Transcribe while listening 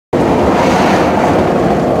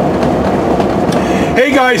Hey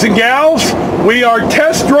guys and gals, we are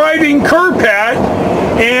test driving Curpat,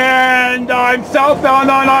 and I'm southbound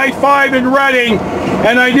on I-5 in Reading,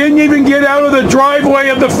 and I didn't even get out of the driveway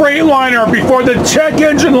of the Freightliner before the check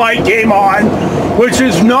engine light came on, which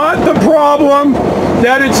is not the problem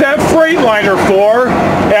that it's at Freightliner for,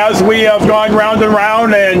 as we have gone round and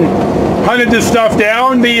round and hunted this stuff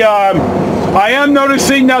down. I am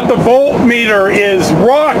noticing that the voltmeter is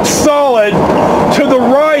rock solid to the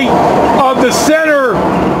right of the center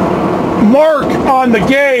mark on the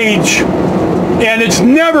gauge, and it's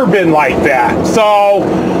never been like that. So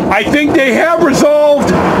I think they have resolved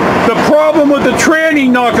the problem with the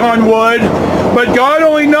tranny, knock on wood, but God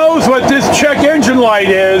only knows what this check engine light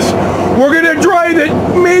is. We're going to drive it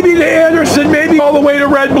maybe to Anderson, maybe all the way to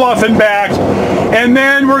Red Bluff and back, and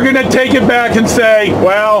then we're going to take it back and say,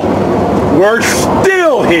 well, we're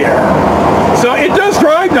still here. So it does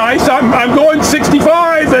drive nice. I'm going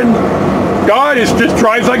 65, and God, it just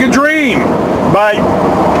drives like a dream. But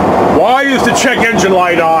why is the check engine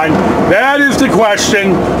light on? That is the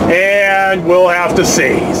question, and we'll have to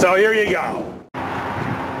see. So here you go.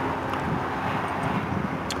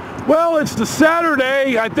 Well, it's the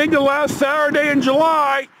Saturday, I think the last Saturday in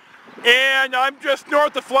July, and I'm just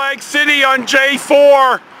north of Flag City on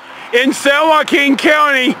J4 in San Joaquin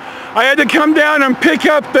County. I had to come down and pick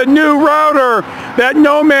up the new router. That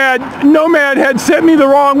Nomad had sent me the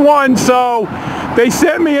wrong one, so they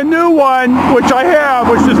sent me a new one, which I have,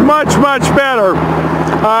 which is much, much better.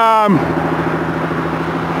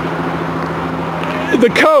 The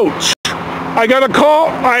coach, I got a call,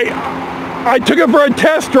 I took it for a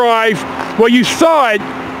test drive. Well, you saw it,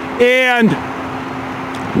 and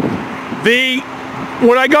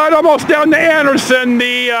when I got almost down to Anderson,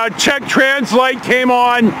 the check translate came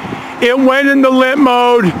on. It went into limp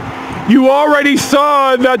mode. You already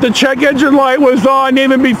saw that the check engine light was on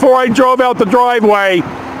even before I drove out the driveway.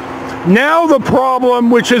 Now the problem,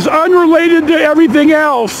 which is unrelated to everything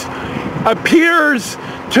else, appears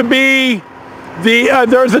to be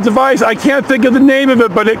there's a device, I can't think of the name of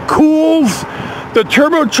it, but it cools the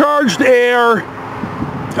turbocharged air.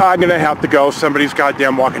 I'm gonna have to go. Somebody's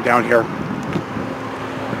goddamn walking down here.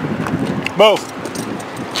 Move.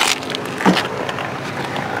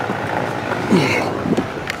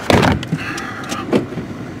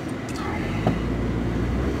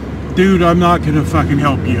 Dude, I'm not gonna fucking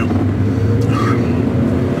help you.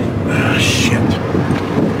 Ah, shit.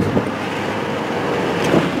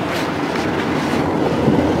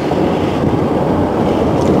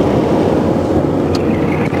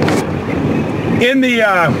 In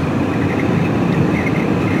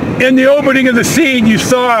the opening of the scene, you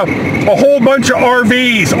saw a whole bunch of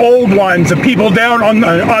RVs, old ones, of people down on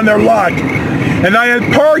their lot, and I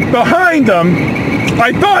had parked behind them.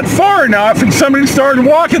 I thought far enough, and somebody started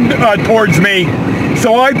walking towards me,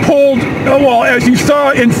 so I pulled, well, as you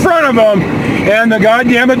saw, in front of them, and the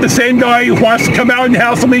goddamn it, the same guy who wants to come out and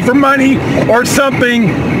hassle me for money or something,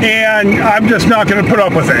 and I'm just not going to put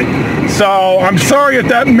up with it. So I'm sorry if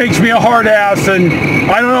that makes me a hard ass, and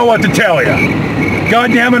I don't know what to tell you.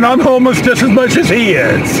 God damn it, I'm homeless just as much as he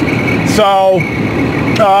is. So,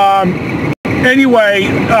 anyway,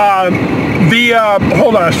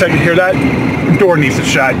 hold on a second here, that door needs to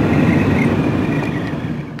shut.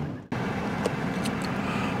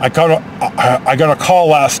 I got a call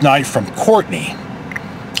last night from Courtney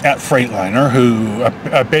at Freightliner, who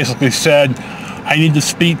basically said I need to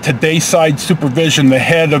speak to Dayside Supervision, the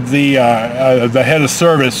head of the head of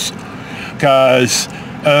service, because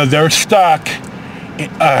they're stuck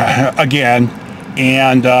again.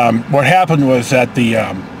 And what happened was that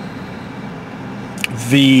the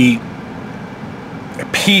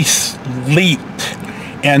piece leaked,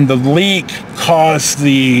 and the leak caused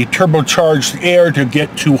the turbocharged air to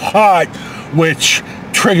get too hot, which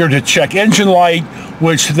triggered a check engine light,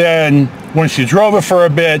 which then, once you drove it for a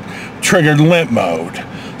bit, triggered limp mode.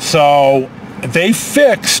 So they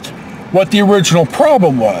fixed what the original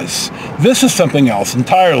problem was. This is something else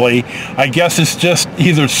entirely. I guess it's just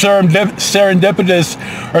either serendipitous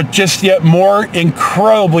or just yet more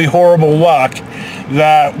incredibly horrible luck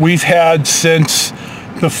that we've had since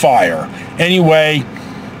the fire. Anyway,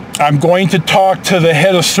 I'm going to talk to the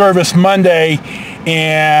head of service Monday,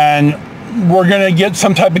 and we're going to get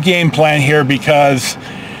some type of game plan here, because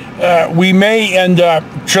we may end up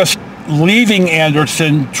just leaving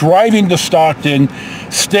Anderson, driving to Stockton,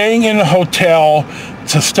 staying in a hotel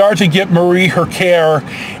to start to get Marie her care,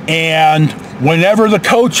 and whenever the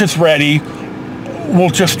coach is ready,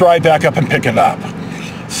 we'll just drive back up and pick it up.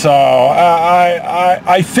 So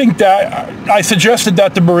I think that I suggested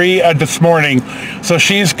that to Marie this morning, so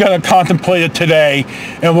she's going to contemplate it today,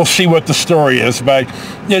 and we'll see what the story is. But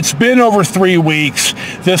it's been over 3 weeks.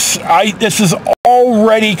 This has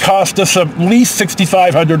already cost us at least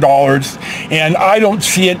 $6,500, and I don't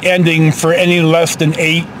see it ending for any less than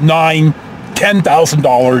 $8,000, $9,000,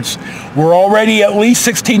 $10,000. We're already at least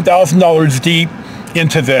 $16,000 deep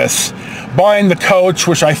into this. Buying the coach,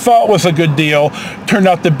 which I thought was a good deal, turned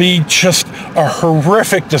out to be just a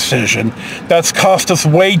horrific decision that's cost us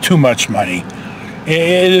way too much money.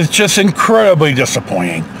 It is just incredibly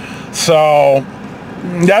disappointing. So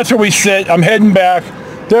that's where we sit. I'm heading back.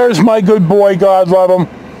 There's my good boy, God love him.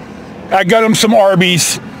 I got him some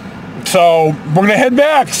Arby's. So we're going to head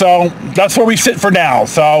back. So that's where we sit for now.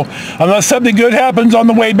 So unless something good happens on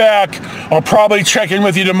the way back, I'll probably check in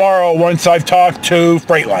with you tomorrow once I've talked to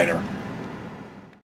Freightliner.